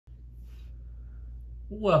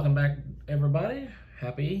Welcome back, everybody.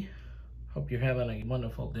 Hope you're having a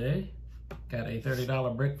wonderful day. Got a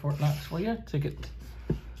 $30 Break Fort Knox Ky, ticket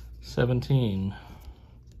 17.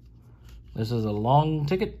 This is a long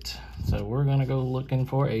ticket, so we're gonna go looking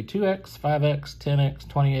for a 2X, 5X, 10X,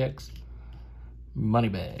 20X money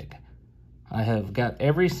bag. I have got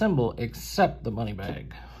every symbol except the money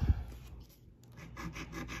bag.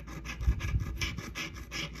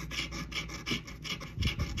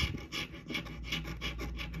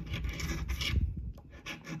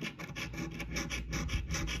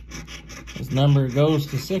 This number goes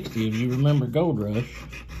to 60. If you remember Gold Rush,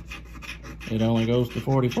 it only goes to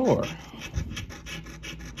 44. Well,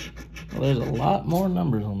 there's a lot more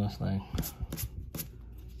numbers on this thing.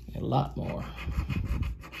 A lot more.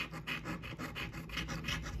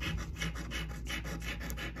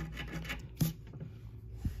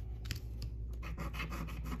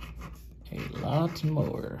 A lot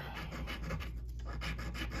more.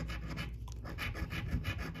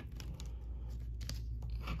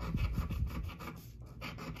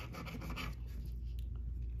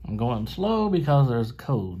 I'm going slow because there's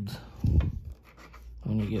codes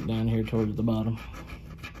when you get down here towards the bottom.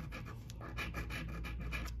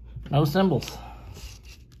 No symbols.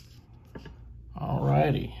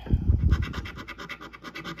 Alrighty.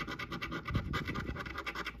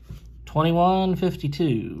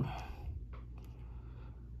 2152.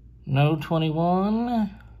 No 21.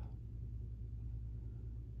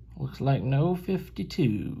 Looks like no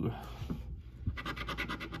 52.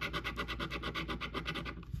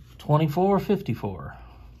 2454.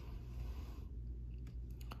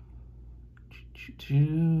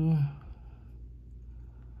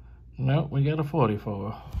 Nope, we got a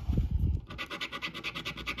 44.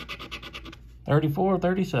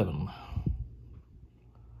 3437.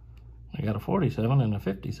 We got a 47 and a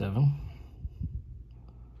 57.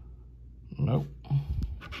 Nope.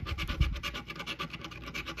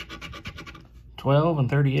 12 and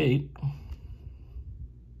 38.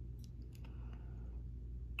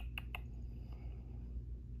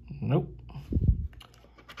 Nope.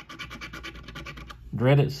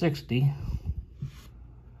 Dreaded 60.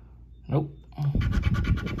 Nope.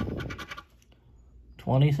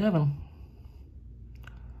 27.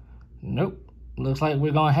 Nope. Looks like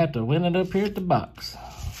we're gonna have to win it up here at the box.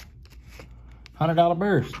 $100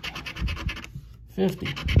 burst.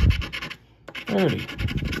 50. 30.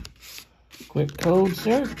 Quick code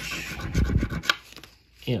search.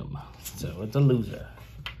 M. So it's a loser.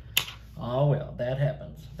 Oh well, that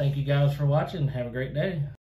happens. Thank you guys for watching. Have a great day.